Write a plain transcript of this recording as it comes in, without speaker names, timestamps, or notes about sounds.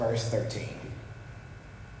verse 13.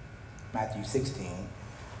 Matthew 16,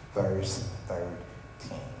 verse 13.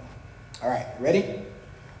 All right, ready?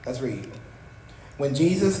 Let's read. When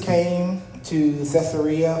Jesus came to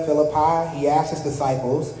Caesarea Philippi, he asked his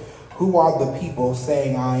disciples, "Who are the people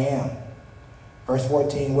saying I am?" Verse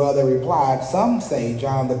 14, well, they replied, "Some say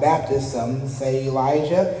John the Baptist, some say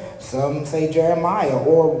Elijah, some say Jeremiah,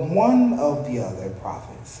 or one of the other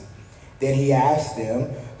prophets." Then he asked them,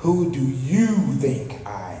 "Who do you think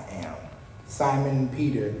I am?" Simon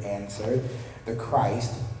Peter answered, "The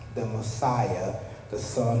Christ, the Messiah, the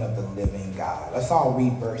Son of the living God." Let's all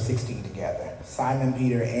read verse 16 together. Simon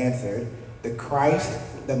Peter answered, "The Christ,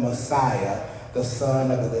 the Messiah, the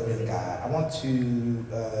Son of the living God." I want to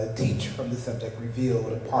teach from the subject,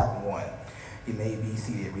 Revealed, Part 1. You may be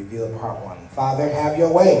seated. Revealed, Part 1. Father, have your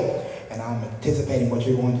way. And I'm anticipating what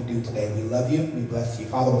you're going to do today. We love you. We bless you.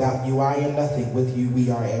 Father, without you, I am nothing. With you,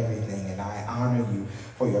 we are everything. And I honor you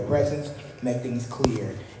for your presence. Make things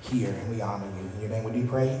clear here. And we honor you. In your name we do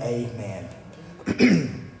pray. Amen.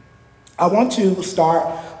 I want to start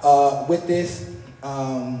with this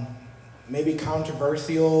maybe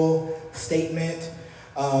controversial statement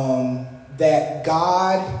that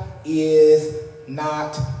God is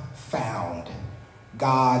not found.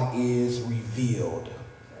 God is revealed.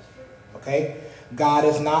 Okay? God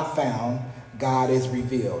is not found. God is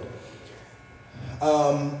revealed.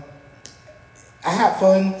 I had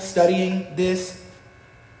fun studying this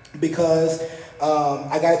because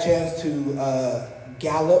I got a chance to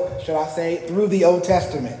gallop, should I say, through the Old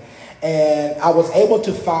Testament. And I was able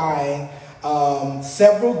to find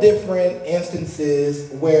several different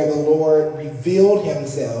instances where the Lord revealed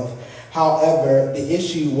himself. However, the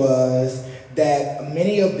issue was that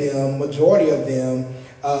many of them, majority of them,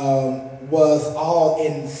 was all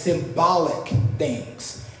in symbolic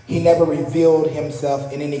things. He never revealed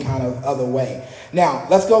himself in any kind of other way. Now,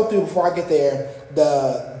 let's go through, before I get there,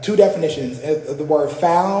 the two definitions of the word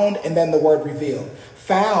found and then the word revealed.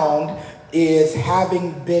 Found is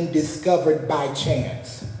having been discovered by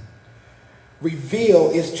chance.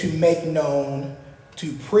 Reveal is to make known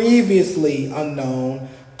to previously unknown,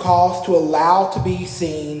 cause to allow to be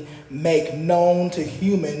seen, make known to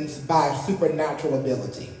humans by supernatural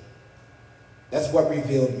ability. That's what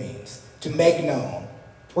revealed means. To make known,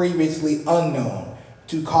 previously unknown,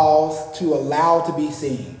 to cause to allow to be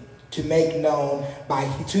seen, to make known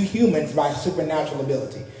to humans by supernatural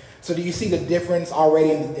ability. So do you see the difference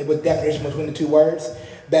already with definition between the two words?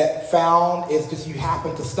 That found is just you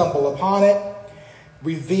happen to stumble upon it.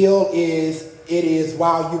 Revealed is it is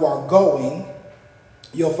while you are going,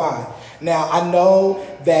 you'll find. Now, I know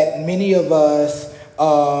that many of us,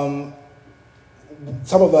 some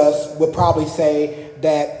of us would probably say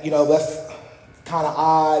that, that's kind of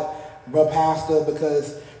odd, bro, Pastor,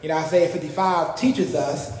 because, Isaiah 55 teaches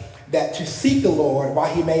us that to seek the Lord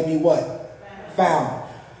while he may be what? Found.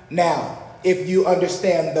 Now, if you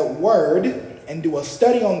understand the word and do a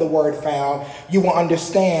study on the word found, you will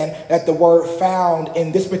understand that the word found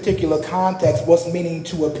in this particular context was meaning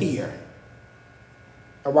to appear.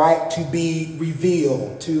 All right, to be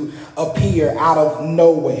revealed, to appear out of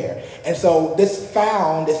nowhere. And so this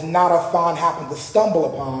found is not a found happen to stumble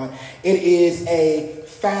upon. It is a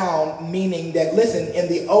found meaning that, listen, in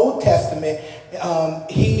the Old Testament,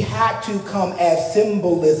 he had to come as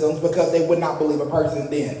symbolisms because they would not believe a person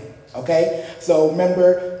then. Okay, so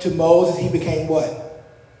remember, to Moses, he became what?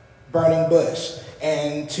 Burning bush.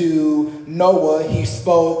 And to Noah, he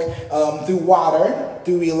spoke through water.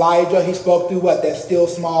 Through Elijah, he spoke through what? That still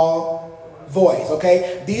small voice,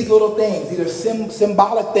 okay? These little things, these are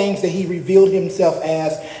symbolic things that he revealed himself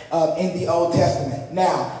as in the Old Testament.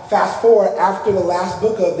 Now, fast forward after the last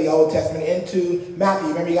book of the Old Testament into Matthew.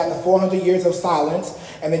 Remember, you got the 400 years of silence,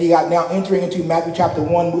 and then you got now entering into Matthew chapter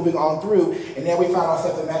 1, moving on through, and then we find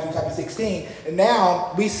ourselves in Matthew chapter 16. And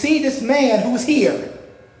now we see this man who's here.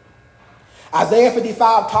 Isaiah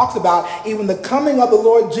 55 talks about even the coming of the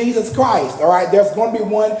Lord Jesus Christ. All right, there's going to be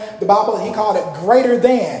one, the Bible, he called it greater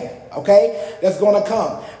than, okay, that's going to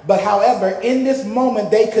come. But however, in this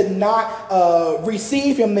moment, they could not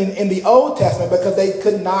receive him in the Old Testament because they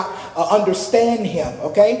could not understand him,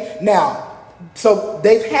 okay? Now, so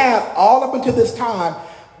they've had all up until this time,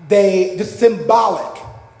 just symbolic,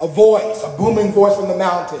 a voice, a booming voice from the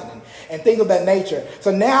mountain and things of that nature.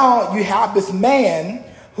 So now you have this man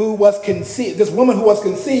who was conceived, this woman who was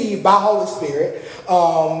conceived by Holy Spirit,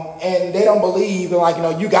 and they don't believe, like,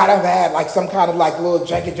 you gotta have had like some kind of like little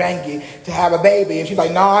janky to have a baby. And she's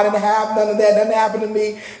like, no, I didn't have none of that, nothing happened to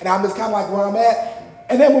me. And I'm just kind of like where I'm at.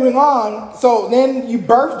 And then moving on, so then you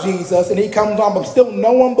birth Jesus and he comes on, but still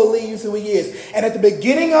no one believes who he is. And at the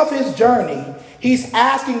beginning of his journey, He's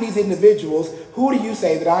asking these individuals, who do you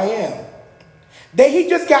say that I am? He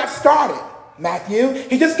just got started, Matthew.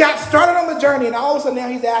 He just got started on the journey, and all of a sudden now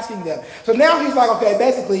he's asking them. So now he's like, okay,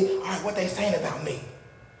 basically, all right, what they saying about me?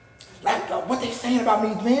 Like, what they saying about me,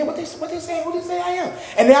 man? What they saying? Who they say I am?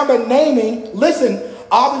 And now they're naming, listen,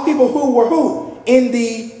 all the people who were who? In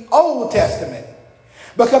the Old Testament.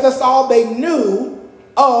 Because that's all they knew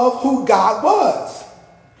of who God was.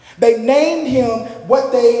 They named him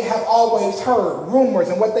what they have always heard, rumors,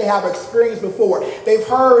 and what they have experienced before. They've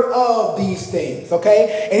heard of these things,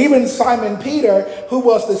 okay? And even Simon Peter, who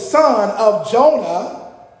was the son of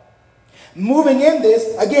Jonah, moving in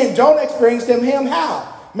this, again, Jonah experienced him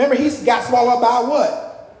how? Remember, he got swallowed up by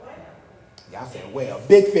what? Y'all said, well,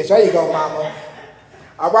 big fish. There you go, mama.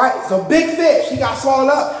 All right, so big fish. He got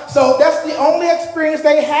swallowed up. So that's the only experience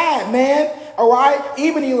they had, man. All right,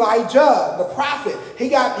 even Elijah, the prophet, he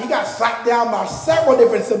got slapped down by several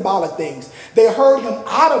different symbolic things. They heard him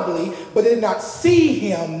audibly, but did not see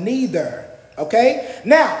him neither. Okay,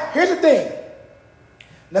 now here's the thing.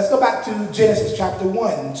 Let's go back to Genesis chapter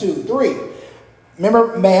 1, 2, 3.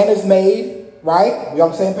 Remember, man is made, right? We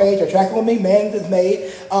on the same page? Are you tracking with me? Man is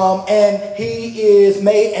made, and he is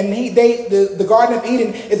made, and the Garden of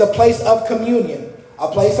Eden is a place of communion. A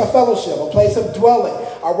place of fellowship, a place of dwelling.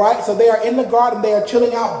 All right. So they are in the garden. They are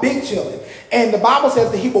chilling out, big chilling. And the Bible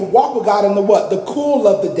says that he would walk with God in the what? The cool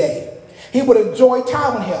of the day. He would enjoy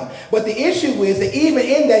time with him. But the issue is that even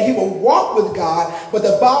in that he would walk with God, but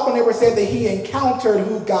the Bible never said that he encountered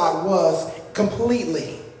who God was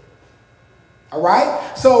completely. All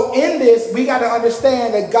right. So in this, we got to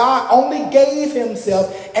understand that God only gave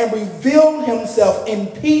himself and revealed himself in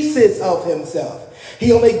pieces of himself.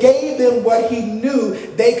 He only gave them what he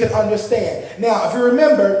knew they could understand. Now, if you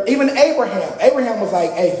remember, even Abraham was like,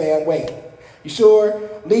 hey, fam, wait. You sure?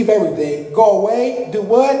 Leave everything. Go away. Do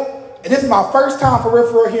what? And this is my first time for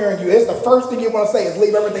real hearing you. It's the first thing you want to say is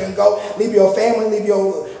leave everything and go. Leave your family,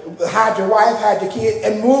 hide your wife, hide your kid,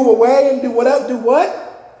 and move away and do what? Do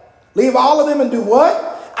what? Leave all of them and do what?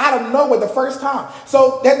 Out of nowhere the first time.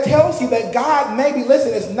 So that tells you that God maybe,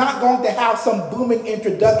 listen, is not going to have some booming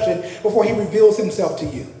introduction before he reveals himself to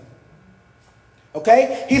you.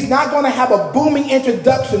 Okay? He's not going to have a booming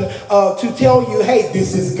introduction to tell you, hey,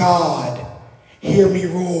 this is God. Hear me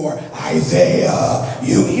roar. Isaiah.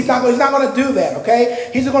 He's not going to do that, okay?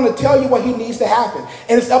 He's going to tell you what he needs to happen.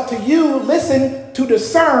 And it's up to you, listen, to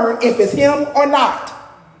discern if it's him or not.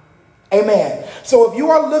 Amen. So if you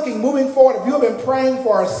are moving forward, if you have been praying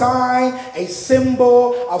for a sign, a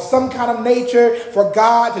symbol of some kind of nature for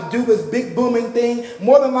God to do this big booming thing,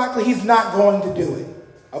 more than likely he's not going to do it.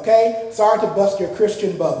 Okay? Sorry to bust your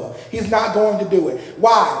Christian bubble. He's not going to do it.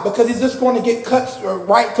 Why? Because he's just going to get cut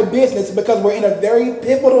right to business because we're in a very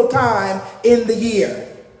pivotal time in the year.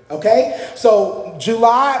 Okay? So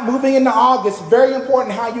July, moving into August, very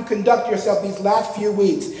important how you conduct yourself these last few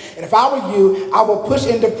weeks. And if I were you, I will push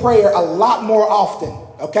into prayer a lot more often.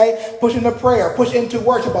 Okay? Push into prayer, push into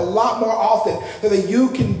worship a lot more often so that you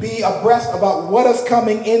can be abreast about what is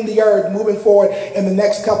coming in the earth moving forward in the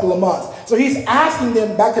next couple of months. So he's asking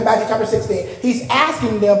them, back to Matthew chapter 16, he's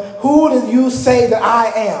asking them, who do you say that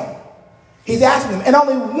I am? He's asking them. And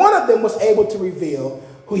only one of them was able to reveal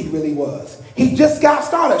who he really was. He just got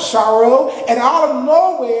started, Sharo, and out of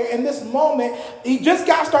nowhere in this moment, he just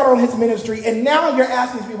got started on his ministry, and now you're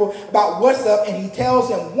asking these people about what's up, and he tells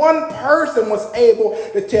them one person was able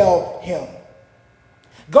to tell him.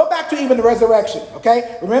 Go back to even the resurrection,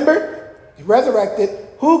 okay? Remember, he resurrected.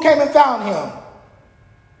 Who came and found him?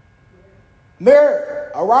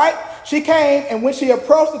 Mary, all right? She came, and when she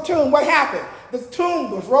approached the tomb, what happened? The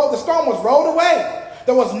stone was rolled away.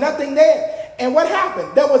 There was nothing there. And what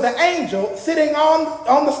happened? There was an angel sitting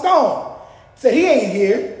on the stone. Said, he ain't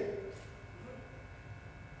here.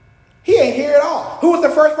 He ain't here at all. Who was the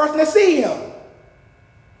first person to see him?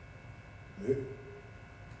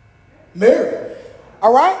 Mary.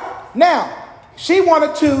 All right? Now, she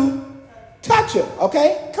wanted to touch him,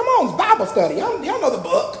 okay? Come on, it's Bible study. Y'all know the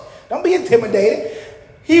book. Don't be intimidated.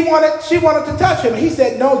 She wanted to touch him. He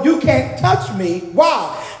said, no, you can't touch me.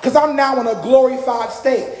 Why? Because I'm now in a glorified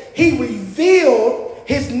state. He revealed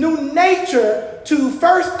his new nature to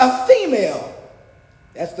first a female.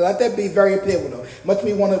 Let that be very pivotal.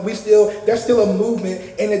 There's still a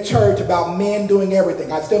movement in the church about men doing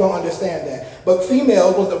everything. I still don't understand that. But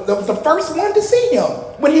female was the first one to see him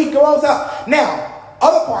when he grows up. Now,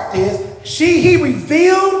 other part is he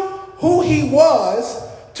revealed who he was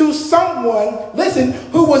to someone, listen,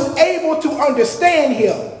 who was able to understand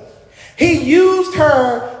him. He used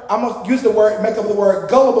her, I'm going to use make up the word,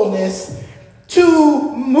 gullibleness,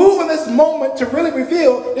 to move in this moment to really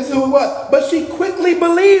reveal this is who he was. But she quickly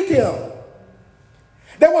believed him.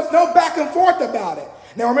 There was no back and forth about it.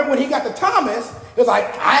 Now remember when he got to Thomas, it was like,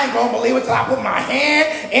 I ain't going to believe it till I put my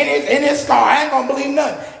hand in his scar. I ain't going to believe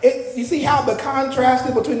nothing. You see how the contrast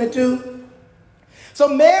is between the two? So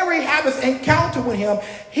Mary had this encounter with him.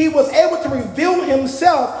 He was able to reveal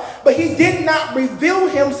himself, but he did not reveal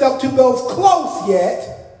himself to those close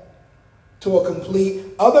yet to a complete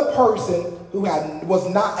other person who was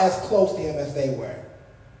not as close to him as they were.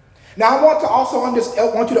 Now I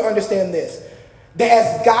want you to understand this, that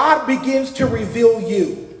as God begins to reveal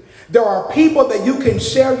you, there are people that you can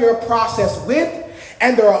share your process with,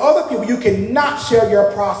 and there are other people you cannot share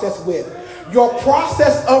your process with. Your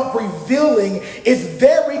process of revealing is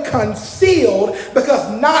very concealed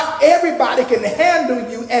because not everybody can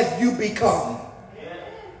handle you as you become.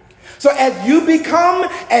 So as you become,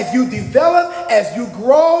 as you develop, as you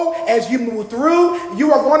grow, as you move through,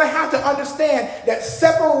 you are going to have to understand that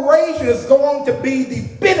separation is going to be the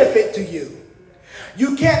benefit to you.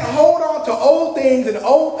 You can't hold on to old things and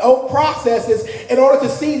old processes in order to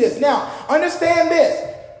see this. Now, understand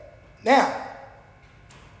this. Now,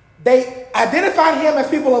 they identified him as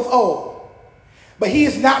people of old, but he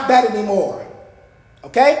is not that anymore.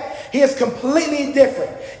 Okay? He is completely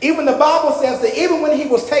different. Even the Bible says that even when he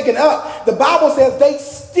was taken up, the Bible says they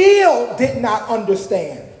still did not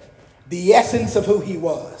understand the essence of who he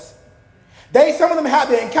was. Some of them had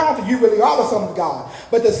the encounter, you really are the Son of God.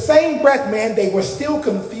 But the same breath, man, they were still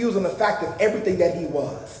confused on the fact of everything that he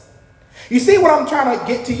was. You see what I'm trying to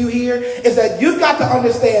get to you here is that you've got to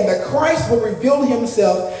understand that Christ will reveal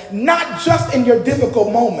himself not just in your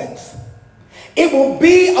difficult moments. It will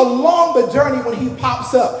be along the journey when he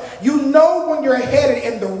pops up. You know when you're headed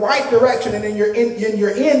in the right direction and you're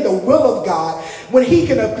in the will of God when he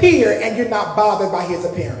can appear and you're not bothered by his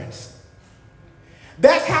appearance.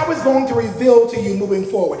 That's how he's going to reveal to you moving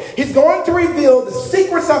forward. He's going to reveal the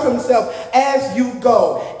secrets of himself as you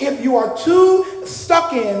go. If you are too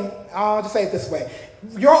stuck in, I'll just say it this way,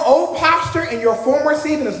 your old posture and your former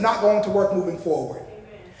season is not going to work moving forward.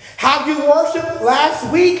 How you worshiped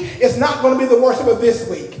last week is not going to be the worship of this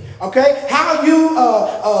week. Okay? How you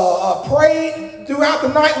prayed throughout the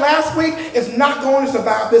night last week is not going to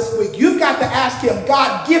survive this week. You've got to ask him,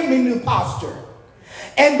 God, give me new posture.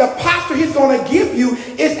 And the posture he's going to give you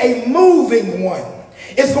is a moving one.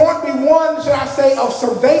 It's going to be one, should I say, of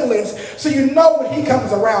surveillance, so you know when he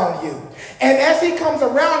comes around you. And as he comes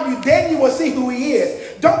around you, then you will see who he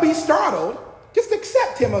is. Don't be startled. Just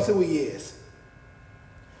accept him as who he is.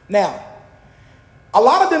 Now, a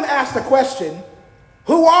lot of them ask the question,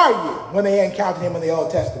 who are you? When they encountered him in the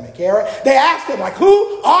Old Testament, Kara. They asked him, like,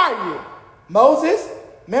 who are you? Moses,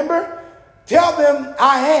 remember? Tell them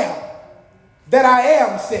I am, that I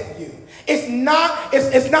am sent you. It's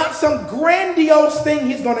not some grandiose thing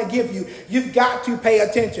he's going to give you. You've got to pay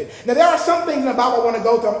attention. Now, there are some things in the Bible I want to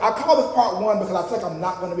go through. I call this part one because I feel like I'm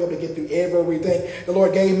not going to be able to get through everything the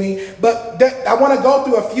Lord gave me. But I want to go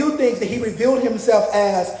through a few things that he revealed himself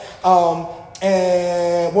as,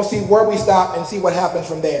 and we'll see where we stop and see what happens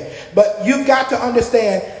from there. But you've got to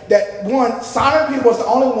understand that, one, Simon Peter was the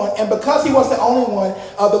only one, and because he was the only one,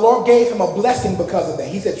 the Lord gave him a blessing because of that.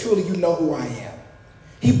 He said, truly, you know who I am.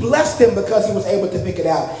 He blessed him because he was able to pick it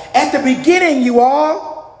out. At the beginning, you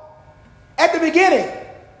all, at the beginning,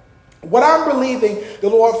 what I'm believing the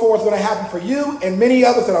Lord for is going to happen for you and many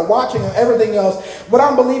others that are watching and everything else. What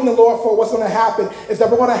I'm believing the Lord for, what's going to happen is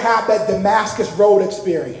that we're going to have that Damascus Road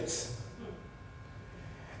experience.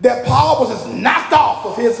 That Paul was just knocked off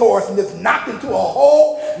of his horse and just knocked into a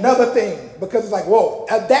whole nother thing. Because it's like, whoa,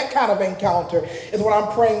 that kind of encounter is what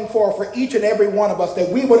I'm praying for each and every one of us. That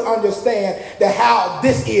we would understand that how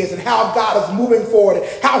this is and how God is moving forward.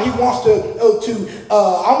 And how he wants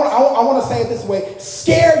I want to say it this way,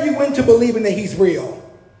 scare you into believing that he's real.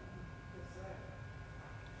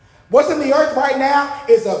 What's in the earth right now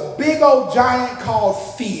is a big old giant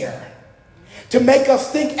called fear. To make us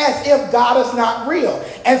think as if God is not real.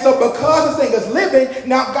 And so because this thing is living,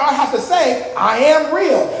 now God has to say, I am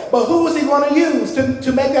real. But who is he going to use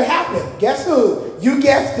to make it happen? Guess who? You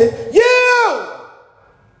guessed it. You!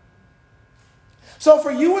 So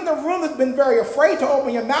for you in the room that's been very afraid to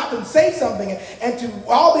open your mouth and say something and to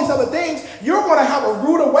all these other things, you're going to have a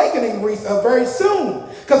rude awakening very soon.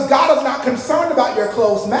 Because God is not concerned about your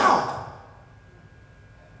closed mouth.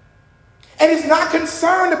 And he's not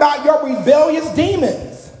concerned about your rebellious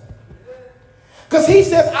demons. Because he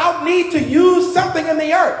says, I'll need to use something in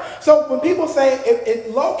the earth. So when people say, it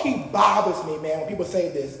low-key bothers me, man, when people say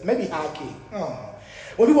this, maybe high-key.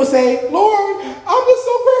 When people say, Lord, I'm just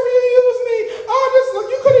so grateful you used me.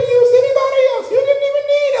 You could have used anybody else.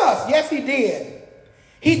 us. Yes, he did.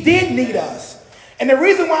 He did need us. And the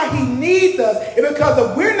reason why he needs us is because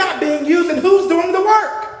if we're not being used, and who's doing the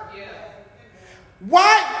work?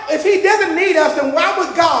 Why, if he doesn't need us, then why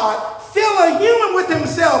would God fill a human with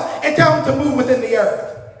himself and tell him to move within the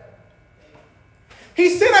earth? He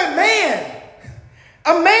sent a man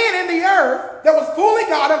in the earth that was fully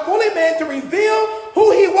God and fully man to reveal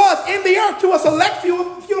who he was in the earth to a select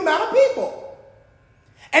few amount of people.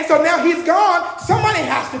 And so now he's gone. Somebody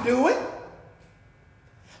has to do it.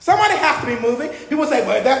 Somebody has to be moving. People say,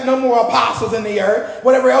 well, there's no more apostles in the earth,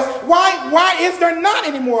 whatever else. Why is there not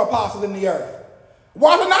any more apostles in the earth?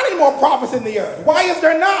 Why are there not any more prophets in the earth? Why is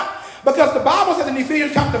there not? Because the Bible says in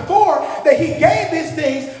Ephesians chapter 4 that he gave these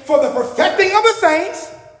things for the perfecting of the saints,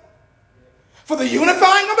 for the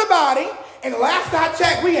unifying of the body. And the last I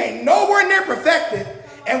checked, we ain't nowhere near perfected,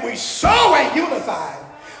 and we sure ain't unified.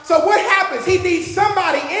 So what happens? He needs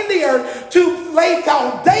somebody in the earth to lay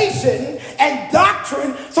foundation and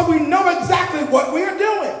doctrine so we know exactly what we are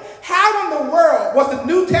doing. How in the world was the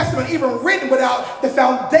New Testament even written without the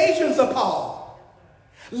foundations of Paul?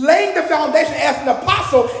 Laying the foundation as an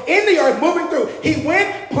apostle in the earth, moving through. He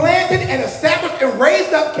went, planted, and established and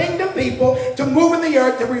raised up kingdom people to move in the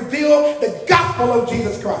earth to reveal the gospel of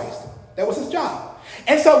Jesus Christ. That was his job.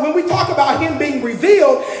 And so when we talk about him being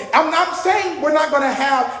revealed, I'm not saying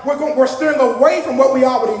we're steering away from what we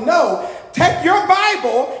already know. Take your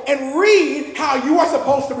Bible and read how you are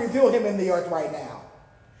supposed to reveal him in the earth right now.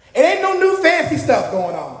 It ain't no new fancy stuff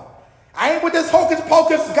going on. I ain't with this hocus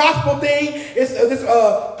pocus gospel thing. It's this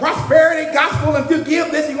prosperity gospel. And if you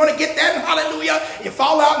give this, you're going to get that. And hallelujah. You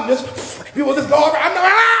fall out and just people just go over.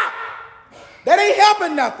 That ain't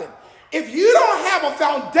helping nothing. If you don't have a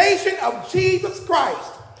foundation of Jesus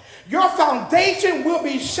Christ, your foundation will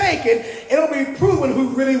be shaken and it'll be proven who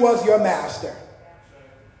really was your master.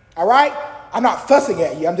 All right? I'm not fussing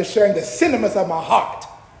at you. I'm just sharing the sentiments of my heart.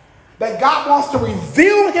 That God wants to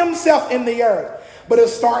reveal himself in the earth. But it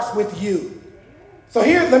starts with you. So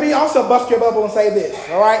here, let me also bust your bubble and say this.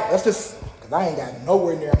 All right? Let's just, because I ain't got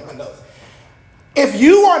nowhere near my nose. If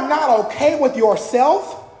you are not okay with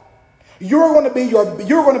yourself, you're going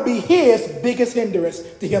to be his biggest hindrance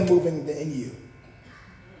to him moving in you.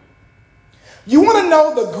 You want to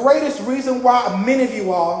know the greatest reason why many of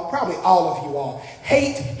you all, probably all of you all,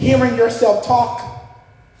 hate hearing yourself talk?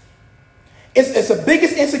 It's the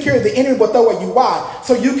biggest insecurity the enemy will throw at you. Why?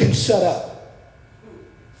 So you can shut up.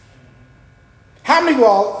 How many of you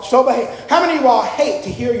all, how many of you all hate to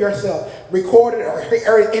hear yourself recorded or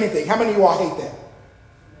anything? How many of you all hate that?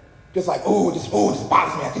 Just like, this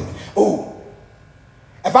bothers me. Ooh.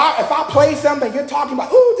 If I play something you're talking about,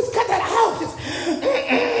 just cut that out.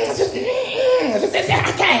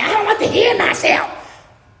 I don't want to hear myself.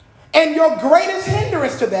 And your greatest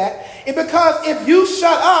hindrance to that is because if you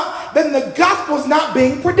shut up, then the gospel's not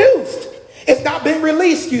being produced. It's not being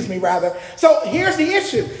released, rather. So here's the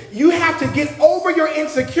issue. You have to get over your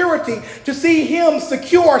insecurity to see him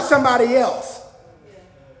secure somebody else.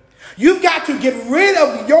 You've got to get rid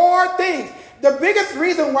of your things. The biggest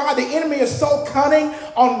reason why the enemy is so cunning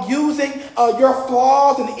on using your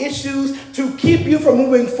flaws and issues to keep you from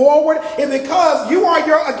moving forward is because you are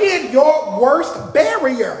your worst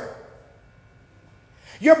barrier.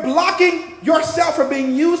 You're blocking yourself from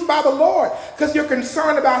being used by the Lord because you're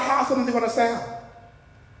concerned about how something's going to sound.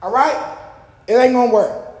 All right? It ain't going to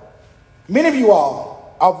work. Many of you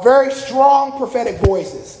all are very strong prophetic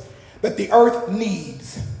voices that the earth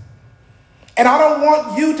needs. And I don't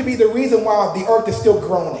want you to be the reason why the earth is still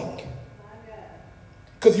groaning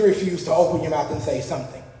because you refuse to open your mouth and say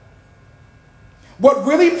something. What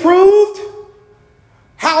really proved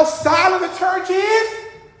how silent the church is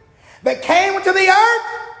that came into the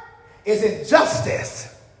earth is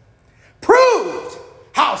injustice. Proved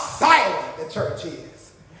how silent the church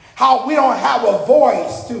is. How we don't have a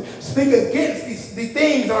voice to speak against the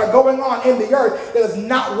things that are going on in the earth that is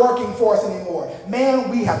not working for us anymore. Man,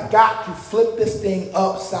 we have got to flip this thing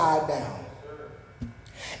upside down.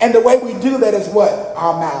 And the way we do that is what?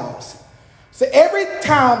 Our mouths. So every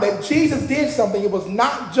time that Jesus did something, it was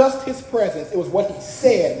not just his presence. It was what he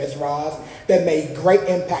said, Ms. Roz, that made great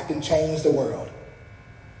impact and changed the world.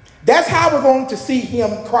 That's how we're going to see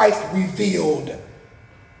him, Christ, revealed.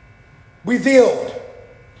 Revealed.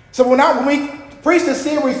 So when we preach the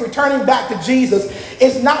series, Returning Back to Jesus,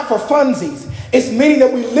 it's not for funsies. It's meaning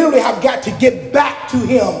that we literally have got to get back to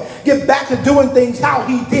him. Get back to doing things how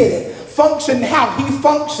he did it. Function how he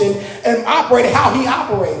functioned and operate how he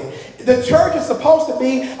operated. The church is supposed to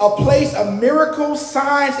be a place of miracles,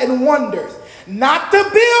 signs, and wonders. Not the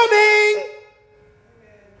building.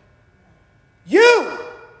 You,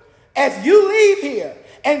 as you leave here,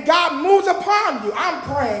 and God moves upon you, I'm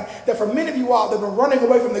praying that for many of you all that have been running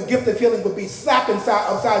away from the gift of healing would be slapped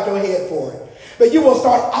upside your head for it. That you will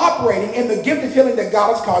start operating in the gift of healing that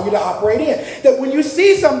God has called you to operate in. That when you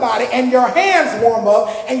see somebody and your hands warm up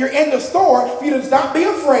and you're in the store, for you to not be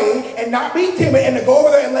afraid and not be timid and to go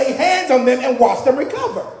over there and lay hands on them and watch them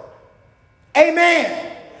recover.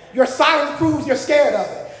 Amen. Your silence proves you're scared of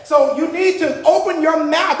it. So you need to open your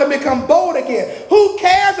mouth and become bold again. Who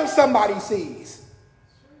cares if somebody sees?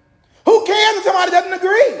 Who cares if somebody doesn't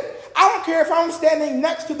agree? I don't care if I'm standing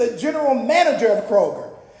next to the general manager of Kroger.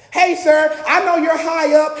 Hey, sir, I know you're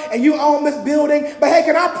high up and you own this building, but hey,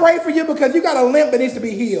 can I pray for you because you got a limp that needs to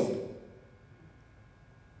be healed?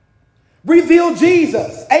 Reveal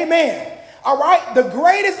Jesus. Amen. All right. The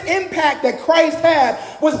greatest impact that Christ had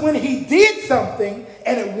was when he did something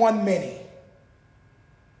and it won many.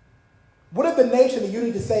 What if the nation that you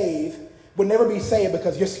need to save would never be saved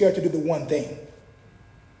because you're scared to do the one thing?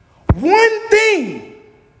 One thing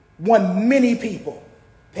won many people.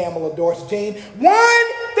 Pamela Dorsey, Jane.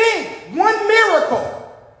 One thing, one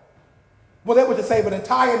miracle was able to save an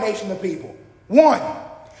entire nation of people. One.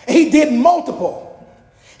 And he did multiple.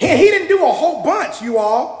 He didn't do a whole bunch, you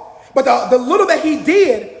all. But the little that he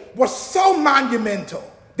did was so monumental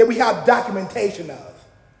that we have documentation of.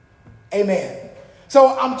 Amen.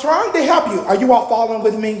 So I'm trying to help you. Are you all following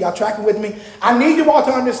with me? Y'all tracking with me? I need you all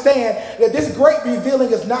to understand that this great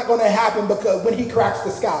revealing is not going to happen because when he cracks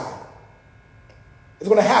the sky. It's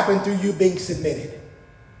going to happen through you being submitted.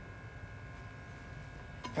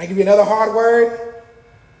 Can I give you another hard word?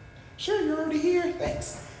 Sure, you're already here.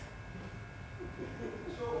 Thanks.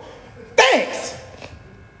 Thanks.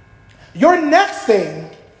 Your next thing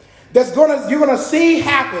you're going to see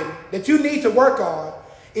happen that you need to work on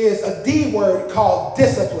is a D word called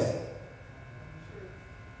discipline.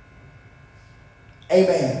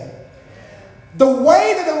 Amen. The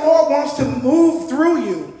way that the Lord wants to move through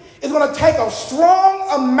you is going to take a strong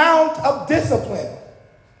amount of discipline.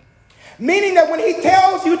 Meaning that when he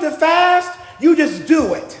tells you to fast, you just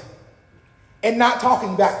do it and not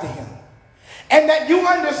talking back to him. And that you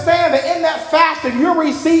understand that in that fasting, you're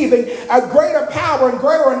receiving a greater power and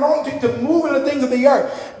greater anointing to move in the things of the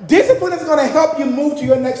earth. Discipline is going to help you move to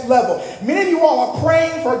your next level. Many of you all are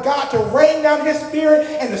praying for God to rain down his spirit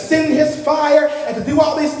and to send his fire and to do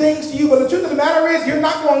all these things to you. But the truth of the matter is you're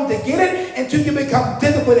not going to get it until you become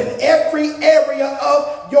disciplined in every area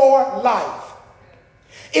of your life.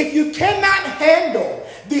 If you cannot handle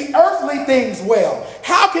the earthly things well,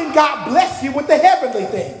 how can God bless you with the heavenly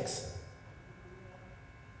things?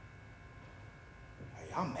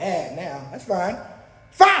 I'm mad now. That's fine.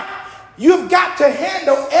 Fine. You've got to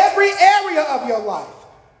handle every area of your life.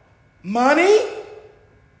 Money.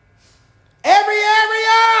 Every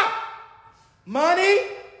area. Money.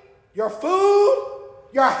 Your food.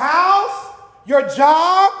 Your house. Your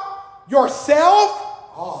job. Yourself.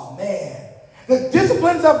 Oh, man. The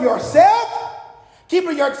disciplines of yourself.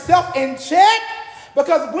 Keeping yourself in check.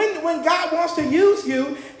 Because when God wants to use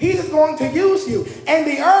you, he is going to use you. And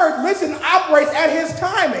the earth, listen, operates at his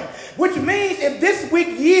timing. Which means if this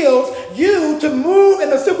week yields you to move in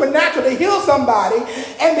the supernatural to heal somebody,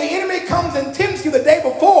 and the enemy comes and tempts you the day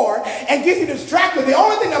before and gets you distracted, the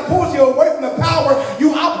only thing that pulls you away from the power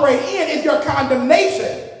you operate in is your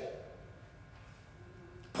condemnation.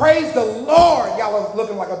 Praise the Lord. Y'all are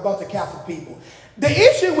looking like a bunch of Catholic people. The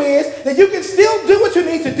issue is that you can still do what you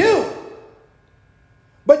need to do.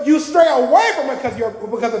 But you stray away from it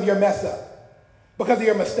because of your mess up, because of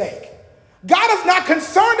your mistake. God is not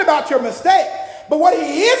concerned about your mistake, but what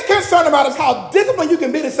he is concerned about is how disciplined you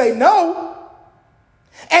can be to say no.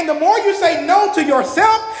 And the more you say no to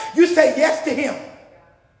yourself, you say yes to him.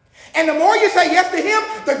 And the more you say yes to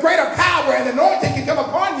him, the greater power and anointing can come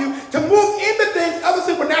upon you to move into things of the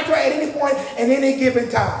supernatural at any point and any given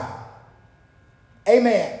time.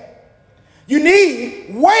 Amen. You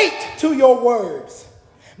need weight to your words.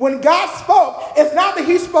 When God spoke, it's not that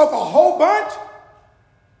he spoke a whole bunch.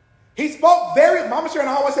 He spoke Mama Sharon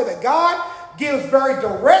always said that God gives very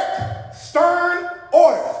direct, stern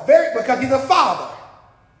orders, because he's a father.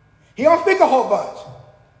 He don't speak a whole bunch.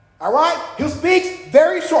 All right? He speaks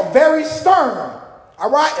very short, very stern. All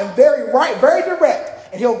right? And very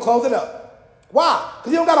direct. And he'll close it up. Why?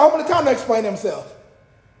 Because he don't got a whole bunch of time to explain himself.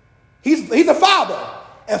 He's a father.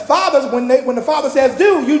 And fathers, when the father says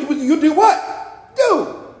do, you do what?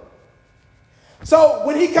 Do. So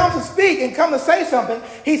when he comes to speak and come to say something,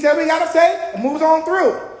 he said what he got to say and moves on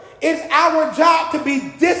through. It's our job to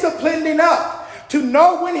be disciplined enough to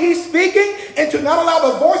know when he's speaking and to not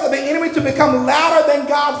allow the voice of the enemy to become louder than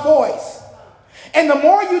God's voice. And the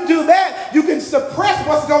more you do that, you can suppress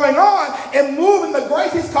what's going on and move in the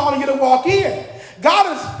grace he's calling you to walk in.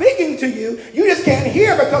 God is speaking to you. You just can't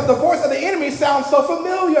hear because the voice of the enemy sounds so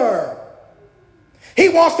familiar. He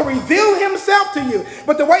wants to reveal himself to you.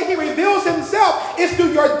 But the way he reveals himself is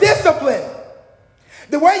through your discipline.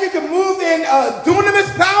 The way you can move in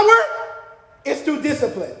dunamis power is through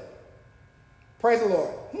discipline. Praise the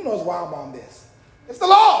Lord. Who knows why I'm on this? It's the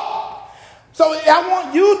Lord. So I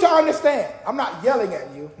want you to understand. I'm not yelling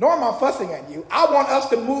at you, nor am I fussing at you. I want us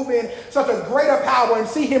to move in such a greater power and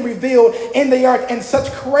see him revealed in the earth in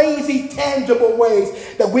such crazy, tangible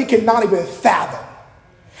ways that we cannot even fathom.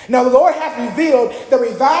 Now, the Lord has revealed the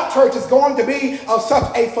Revived Church is going to be of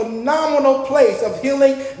such a phenomenal place of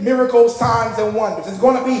healing, miracles, signs, and wonders. It's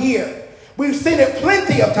going to be here. We've seen it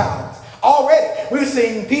plenty of times already. We've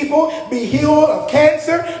seen people be healed of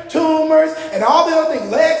cancer, tumors, and all the other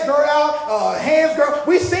things. Legs grow out, hands grow.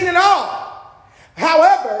 We've seen it all.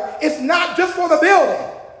 However, it's not just for the building.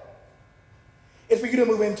 It's for you to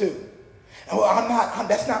move into. Well,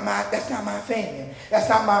 that's not my thing. That's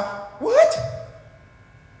not my, what?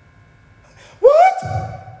 What?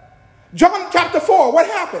 John chapter 4, what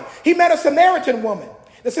happened? He met a Samaritan woman.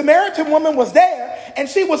 The Samaritan woman was there, and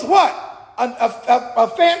she was what? A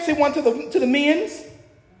fancy one to the men's.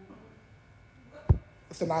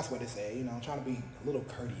 That's a nice way to say it. You know, I'm trying to be a little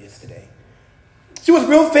courteous today. She was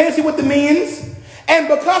real fancy with the men's. And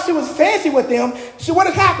because she was fancy with them, what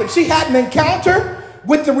had happened? She had an encounter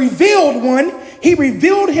with the revealed one. He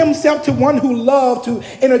revealed himself to one who loved to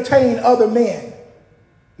entertain other men.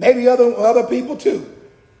 Maybe other people too.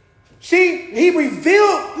 He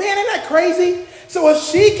revealed, man, isn't that crazy? So if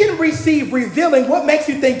she can receive revealing, what makes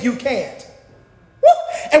you think you can't?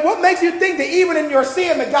 And what makes you think that even in your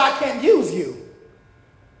sin that God can't use you?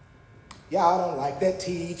 Yeah, I don't like that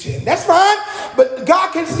teaching. That's fine, but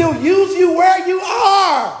God can still use you where you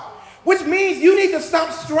are. Which means you need to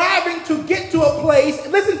stop striving to get to a place,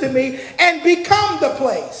 listen to me, and become the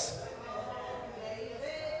place.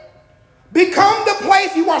 Become the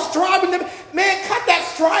place you are striving to. Man, cut that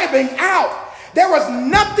striving out. There is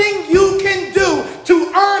nothing you can do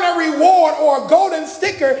to earn a reward or a golden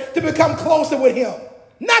sticker to become closer with him.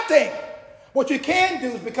 Nothing. What you can do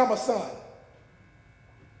is become a son.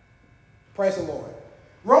 Praise the Lord.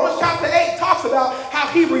 Romans chapter 8 talks about how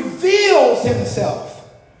he reveals himself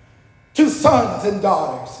to sons and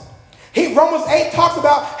daughters. Romans 8 talks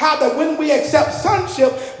about how that when we accept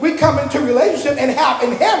sonship, we come into relationship and have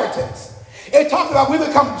inheritance. It talks about we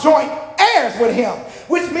become joint heirs with him,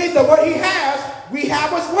 which means that what he has, we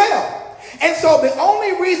have as well. And so the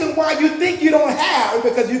only reason why you think you don't have is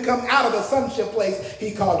because you come out of the sonship place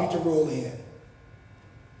he called you to rule in.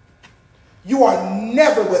 You are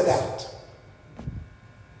never without.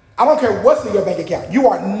 I don't care what's in your bank account. You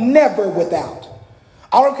are never without.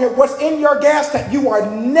 I don't care what's in your gas tank. You are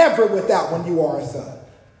never without when you are a son.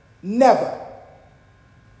 Never.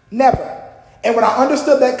 Never. And when I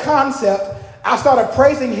understood that concept, I started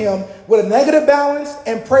praising him with a negative balance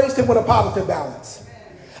and praised him with a positive balance.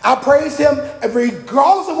 I praised him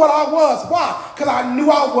regardless of what I was. Why? Because I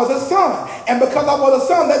knew I was a son. And because I was a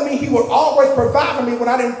son, that means he would always provide for me when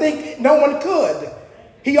I didn't think no one could.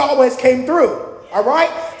 He always came through. All right?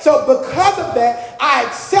 So because of that, I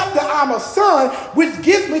accept that I'm a son, which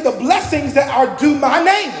gives me the blessings that are due my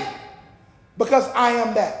name. Because I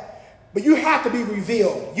am that. But you have to be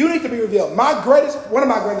revealed. You need to be revealed. One of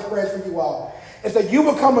my greatest prayers for you all is that you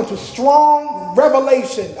will come into strong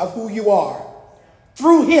revelation of who you are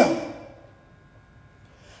through him.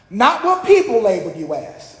 Not what people label you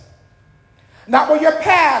as. Not what your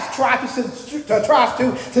past tries to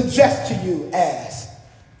suggest to you as.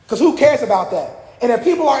 Because who cares about that? And if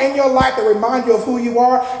people are in your life that remind you of who you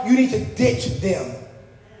are, you need to ditch them.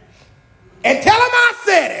 And tell them I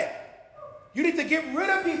said it. You need to get rid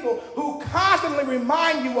of people who constantly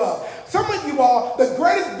remind you of. Some of you all, the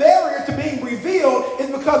greatest barrier to being revealed is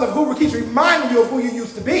because of who keeps reminding you of who you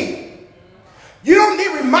used to be. You don't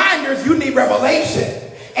need reminders, you need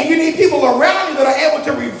revelation. And you need people around you that are able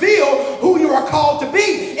to reveal who you are called to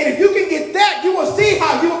be. And if you can get that, you will see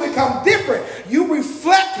how you will become different. You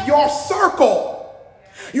reflect your circle.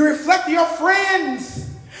 You reflect your friends.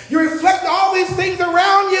 You reflect all these things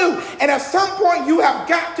around you. And at some point, you have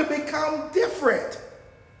got to become different.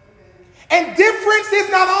 And difference is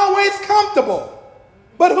not always comfortable.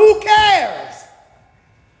 But who cares?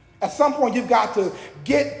 At some point, you've got to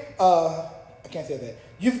get, I can't say that.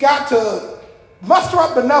 You've got to muster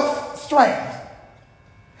up enough strength.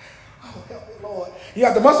 Oh, help me, Lord. You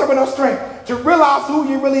have to muster up enough strength to realize who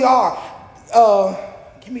you really are.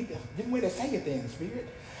 Give me a way to say it then, Spirit.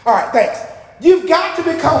 All right, thanks. You've got to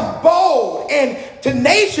become bold and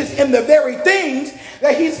tenacious in the very things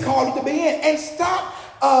that he's called you to be in. And stop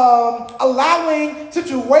allowing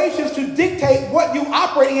situations to dictate what you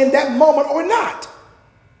operate in that moment or not.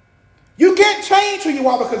 You can't change who you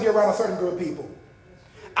are because you're around a certain group of people.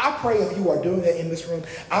 I pray if you are doing that in this room,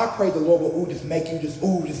 I pray the Lord will just make you just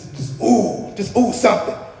something.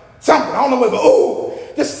 Something. I don't know what,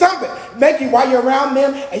 but just something. Make you while you're around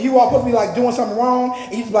them and you all supposed to be like doing something wrong.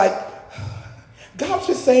 And he's like, God's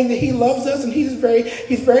just saying that he loves us and he's very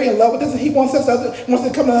in love with us and he wants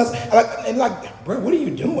to come to us. And like, bro, what are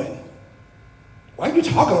you doing? Why are you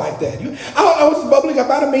talking like that? I don't know what's bubbling up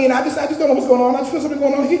out of me and I just don't know what's going on. I just feel something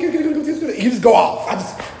going on. You just go off. I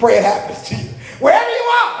just pray it happens to you. Wherever you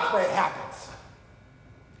are, I pray it happens.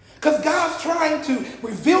 Because God's trying to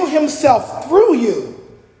reveal himself through you.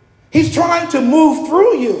 He's trying to move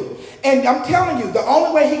through you. And I'm telling you, the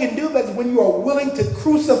only way he can do that is when you are willing to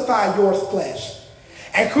crucify your flesh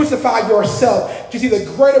and crucify yourself to see the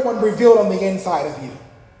greater one revealed on the inside of you.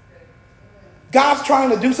 God's trying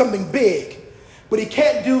to do something big, but he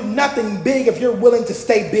can't do nothing big if you're willing to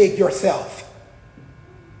stay big yourself.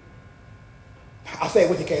 I'll say it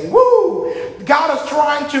with you, Kaylee. Woo! God is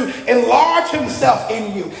trying to enlarge himself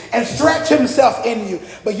in you and stretch himself in you.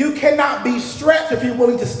 But you cannot be stretched if you're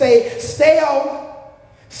willing to stay stale,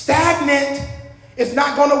 stagnant. It's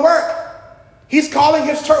not going to work. He's calling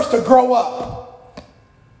his church to grow up.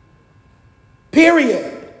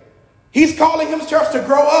 Period. He's calling his church to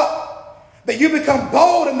grow up. That you become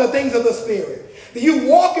bold in the things of the Spirit. That you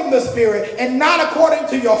walk in the Spirit and not according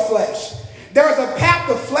to your flesh. There is a path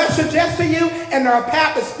the flesh suggests to you, and there is a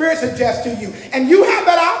path the Spirit suggests to you. And you have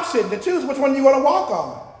that option to choose which one you want to walk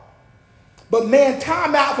on. But man,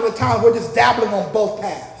 time out for the time we're just dabbling on both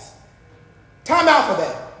paths. Time out for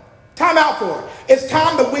that. Time out for it. It's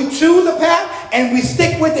time that we choose a path and we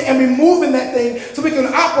stick with it and we move in that thing so we can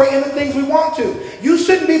operate in the things we want to. You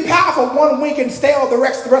shouldn't be powerful 1 week and stale the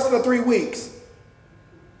rest of the 3 weeks.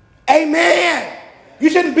 Amen. You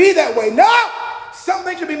shouldn't be that way. No.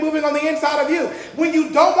 Something should be moving on the inside of you. When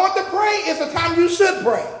you don't want to pray, it's the time you should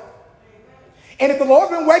pray. And if the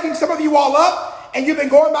Lord's been waking some of you all up and you've been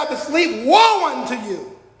going back to sleep, woe unto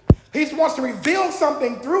you. He wants to reveal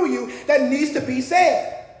something through you that needs to be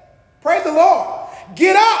said. Praise the Lord.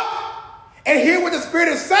 Get up and hear what the Spirit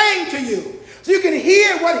is saying to you. So you can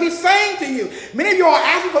hear what he's saying to you. Many of you are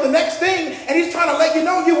asking for the next thing and he's trying to let you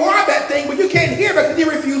know you are that thing, but you can't hear because you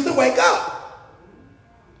refuse to wake up.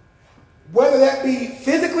 Whether that be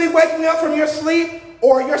physically waking up from your sleep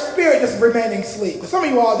or your spirit just remaining asleep. Because some of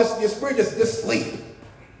you all, your spirit just sleep.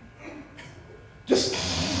 Just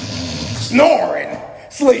snoring,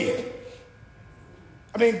 sleep.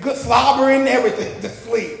 I mean, good slobbering, everything, just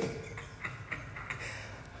sleep.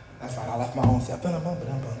 That's right, I left my own self.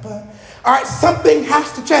 All right, something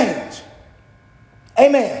has to change.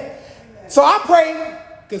 Amen. So I pray.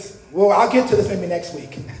 I'll get to this maybe next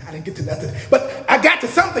week. I didn't get to nothing. But I got to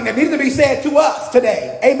something that needed to be said to us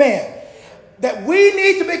today. Amen. That we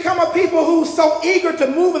need to become a people who are so eager to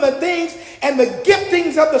move in the things and the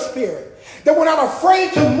giftings of the Spirit. That we're not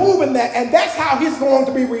afraid to move in that. And that's how he's going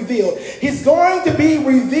to be revealed. He's going to be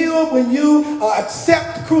revealed when you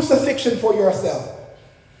accept crucifixion for yourself.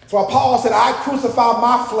 So Paul said, I crucify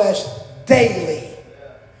my flesh daily.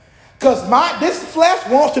 Because this flesh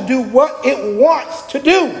wants to do what it wants to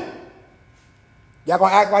do. Y'all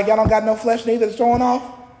gonna act like y'all don't got no flesh neither that's showing off?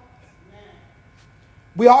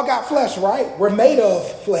 We all got flesh, right? We're made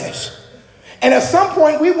of flesh. And at some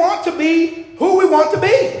point, we want to be who we want to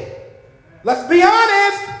be. Let's be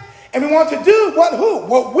honest. And we want to do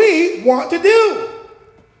what we want to do.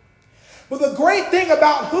 But the great thing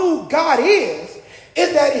about who God is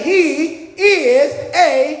that he is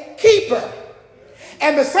a keeper.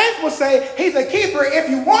 And the saints will say he's a keeper if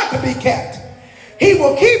you want to be kept. He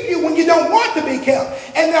will keep you when you don't want to be kept.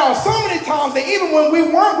 And there are so many times that even when we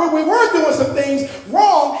were doing some things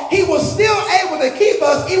wrong, he was still able to keep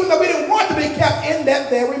us even though we didn't want to be kept in that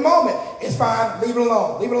very moment. It's fine. Leave it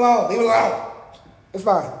alone. Leave it alone. Leave it alone. It's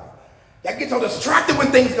fine. Y'all get so distracted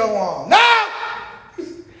when things go on. No!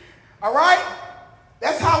 All right?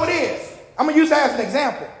 That's how it is. I'm going to use that as an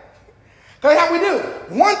example. Because that's how we do.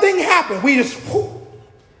 One thing happened. We just...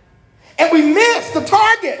 And we missed the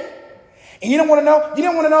target. And you don't want to know. You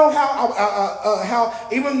don't want to know how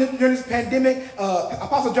even during this pandemic,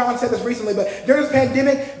 Apostle John said this recently, but during this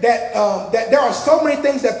pandemic, that there are so many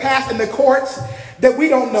things that pass in the courts that we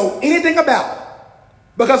don't know anything about.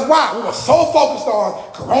 Because why? We were so focused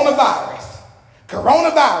on coronavirus.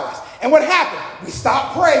 And what happened? We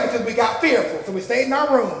stopped praying because we got fearful. So we stayed in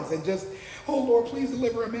our rooms and just, oh Lord, please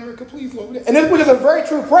deliver America, please Lord. And this was a very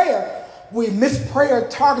true prayer. we miss prayer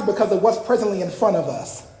targets because of what's presently in front of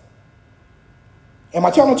us. Am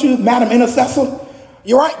I telling the truth, Madam Intercessor?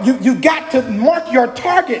 You're right. You got to mark your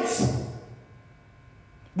targets.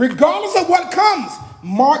 Regardless of what comes,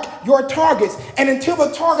 mark your targets. And until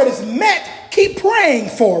the target is met, keep praying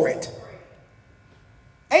for it.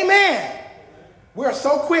 Amen. We're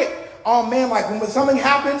so quick. Oh, man, like when something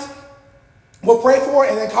happens, we'll pray for it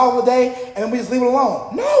and then call it a day and then we just leave it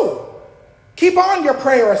alone. No. Keep on your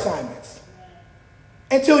prayer assignments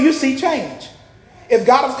until you see change. If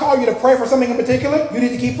God has called you to pray for something in particular, you need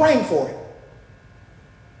to keep praying for it.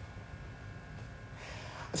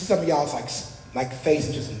 I see some of y'all's like face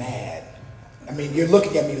is just mad. I mean, you're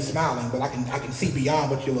looking at me smiling, but I can see beyond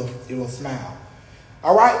what your little smile.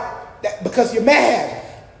 All right? Because you're mad.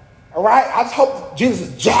 All right? I just hope Jesus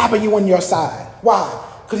is jabbing you on your side. Why?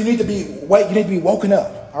 Because you need to be woken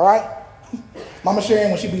up. All right? Mama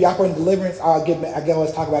Sharon, when she be operating deliverance, I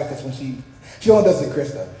always talk about it because when she only does it,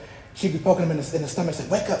 Krista. She'd be poking him in the stomach and say,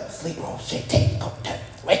 wake up, sleep, oh shit,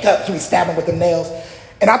 wake up. She'd be stabbing with the nails.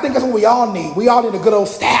 And I think that's what we all need. We all need a good old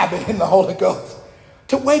stabbing in the Holy Ghost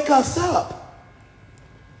to wake us up,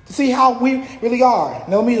 to see how we really are.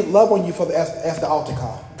 Now let me love on you as the altar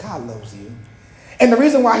call. God loves you. And the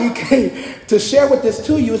reason why he came to share with this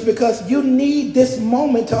to you is because you need this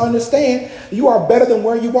moment to understand you are better than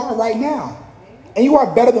where you are right now. And you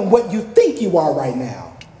are better than what you think you are right now.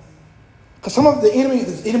 Because some of the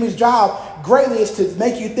enemy's job greatly is to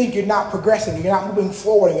make you think you're not progressing, you're not moving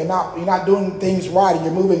forward, and you're not doing things right, and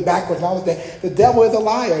you're moving backwards and all of that. The devil is a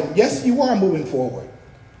liar. Yes, you are moving forward.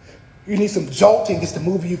 You need some jolting just to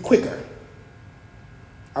move you quicker.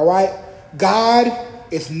 All right? God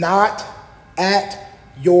is not at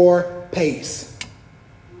your pace.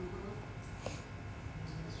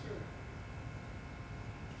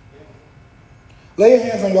 Lay your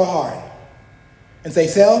hands on your heart and say,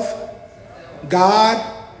 self, God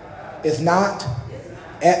is not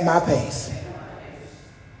at my pace.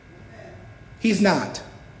 He's not.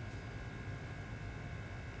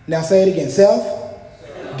 Now say it again. Self,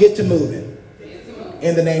 get to moving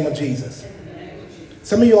in the name of Jesus.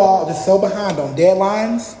 Some of you all are just so behind on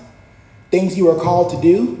deadlines, things you are called to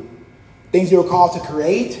do, things you are called to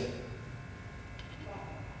create.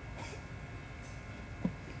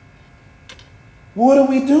 What are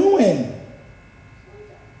we doing?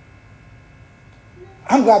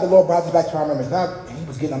 I'm glad the Lord brought us back to our remembrance. He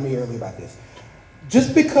was getting on me earlier about this.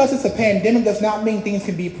 Just because it's a pandemic does not mean things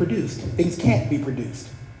can be produced. Things can't be produced.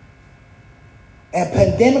 And a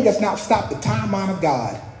pandemic does not stop the timeline of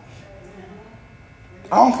God.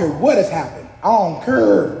 I don't care what has happened. I don't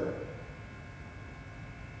care.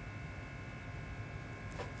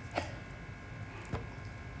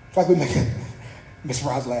 It's like we make Miss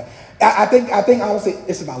Ross laugh. I think honestly,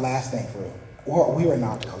 this is my last thing for real. We are an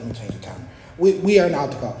altar call. Let me change the time. We are an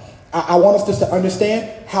altar call. I want us just to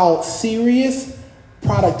understand how serious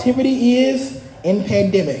productivity is in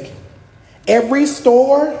pandemic. Every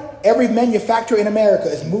store, every manufacturer in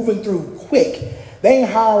America is moving through quick. They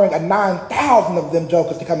ain't hiring 9,000 of them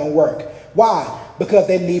jokers to come and work. Why? Because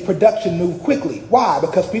they need production move quickly. Why?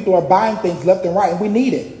 Because people are buying things left and right, and we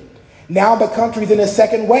need it. Now the country's in a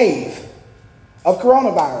second wave of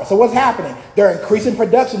coronavirus. So what's happening? They're increasing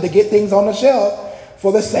production to get things on the shelf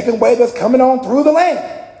for the second wave that's coming on through the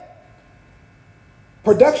land.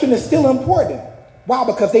 Production is still important. Why?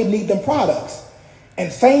 Because they need them products.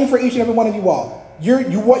 And same for each and every one of you all.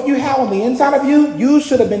 What you have on the inside of you, you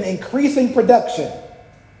should have been increasing production.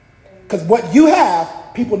 Because what you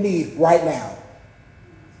have, people need right now.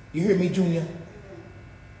 You hear me, Junior?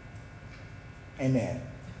 Amen.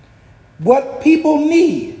 What people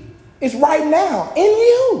need is right now in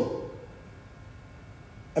you.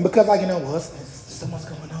 And because there's so much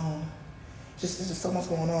going on. There's just so much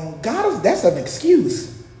going on. That's an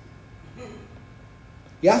excuse.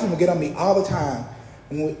 Y'all would get on me all the time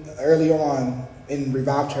earlier on in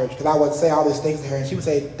Revive Church, because I would say all these things to her, and she would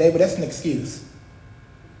say, David, that's an excuse.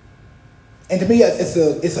 And to me, it's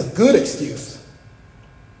a good excuse.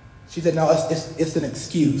 She said, no, it's an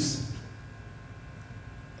excuse.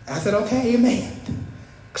 I said, okay, amen.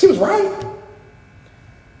 She was right.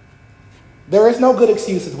 There is no good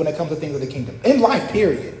excuses when it comes to things of the kingdom. In life,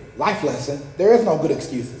 period. Life lesson, there is no good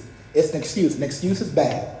excuses. It's an excuse. An excuse is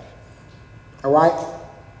bad. All right?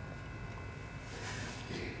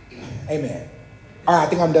 Amen. All right, I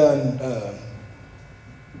think I'm done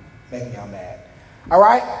making y'all mad. All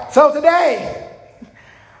right? So today,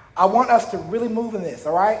 I want us to really move in this,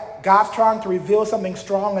 all right? God's trying to reveal something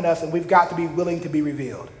strong in us, and we've got to be willing to be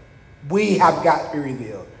revealed. We have got to be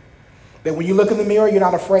revealed. That when you look in the mirror, you're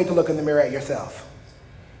not afraid to look in the mirror at yourself.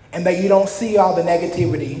 And that you don't see all the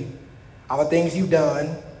negativity, all the things you've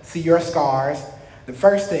done, see your scars. The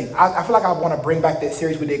first thing, I feel like I want to bring back that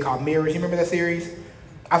series we did called Mirrors. You remember that series?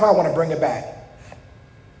 I feel like I want to bring it back.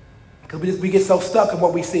 Because we get so stuck in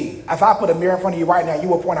what we see. If I put a mirror in front of you right now, you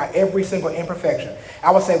will point out every single imperfection.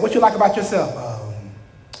 I would say, what you like about yourself?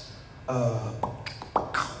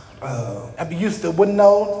 You still wouldn't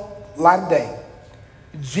know light of day.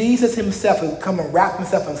 Jesus himself would come and wrap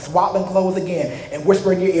himself in swaddling clothes again and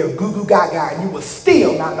whisper in your ear, goo goo gaga, and you will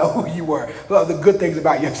still not know who you were. Love the good things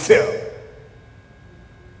about yourself.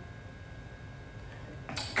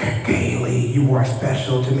 Kaylee, you are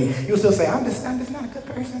special to me. You'll still say, I'm just not a good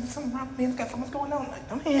person. There's something wrong with me. There's got so much going on.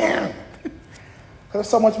 Like, man. Because there's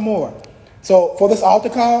so much more. So for this altar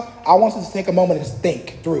call, I want us to take a moment and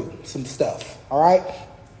think through some stuff. All right?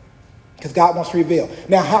 Because God wants to reveal.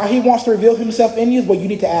 Now, how he wants to reveal himself in you is what you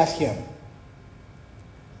need to ask him.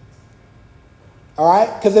 All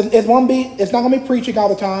right? Because it's not going to be preaching all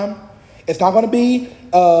the time. It's not going to be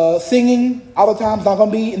singing all the time. It's not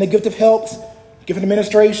going to be in the gift of helps, gift of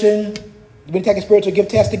administration. We take a spiritual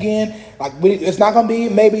gift test again. It's not going to be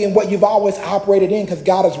maybe in what you've always operated in, because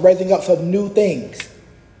God is raising up some new things.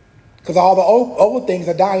 Because all the old things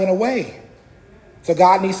are dying away. So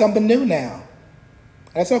God needs something new now.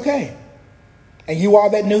 That's okay. And you are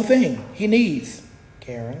that new thing he needs,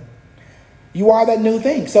 Karen. You are that new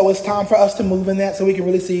thing. So it's time for us to move in that so we can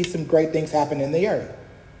really see some great things happen in the earth.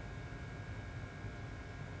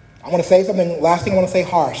 I want to say something, last thing I want to say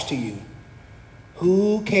harsh to you.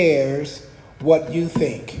 Who cares what you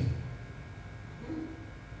think?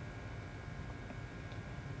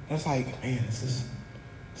 And it's like, man, this is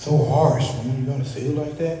so harsh when you're going to say it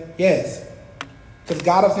like that. Yes. Because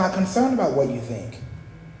God is not concerned about what you think.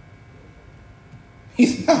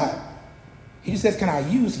 He's not. He just says, can I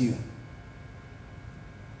use you?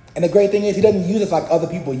 And the great thing is, he doesn't use us like other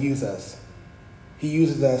people use us. He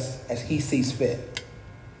uses us as he sees fit.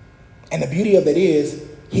 And the beauty of it is,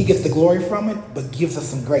 he gets the glory from it, but gives us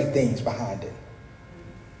some great things behind it.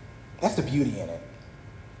 That's the beauty in it.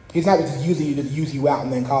 He's not just using you to use you out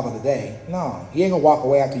and then call it a day. No, he ain't going to walk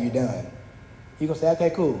away after you're done. He's going to say, okay,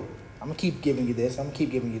 cool. I'm going to keep giving you this. I'm going to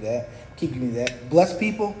keep giving you that. Keep giving you that. Blessed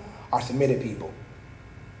people are submitted people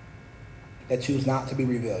that choose not to be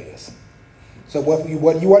rebellious. So what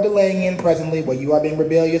you are delaying in presently, what you are being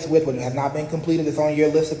rebellious with, what has not been completed, that's on your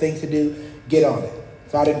list of things to do, get on it.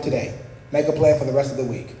 Start it today. Make a plan for the rest of the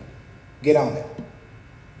week. Get on it.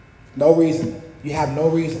 No reason. You have no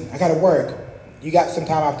reason. I got to work. You got some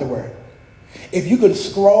time after work. If you could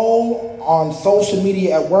scroll on social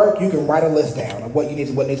media at work, you can write a list down of what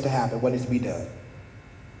needs to happen, what needs to be done.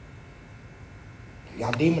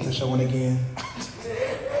 Y'all demons are showing again.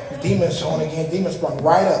 Demons showing again. Demons sprung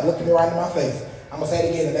right up, looking me right in my face. I'm going to say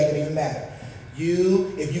it again to make it even matter.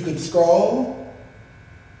 If you could scroll,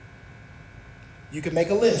 you can make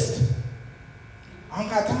a list. I don't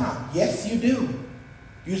got time. Yes, you do.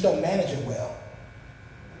 You just don't manage it well.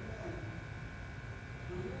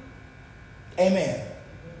 Amen.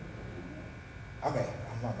 Okay,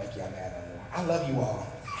 I'm not making y'all mad no more. I love you all.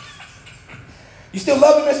 You still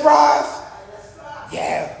love me, Miss Ross?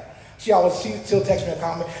 Yeah. She'll text me a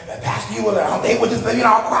comment. Pastor, you will date with this baby and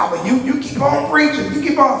I'll cry, but you keep on preaching. You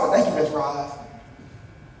keep on. So thank you, Miss Ross.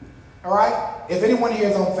 All right? If anyone here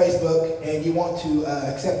is on Facebook and you want to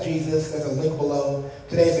accept Jesus, there's a link below.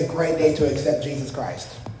 Today is a great day to accept Jesus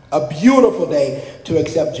Christ. A beautiful day to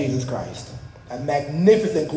accept Jesus Christ. A magnificent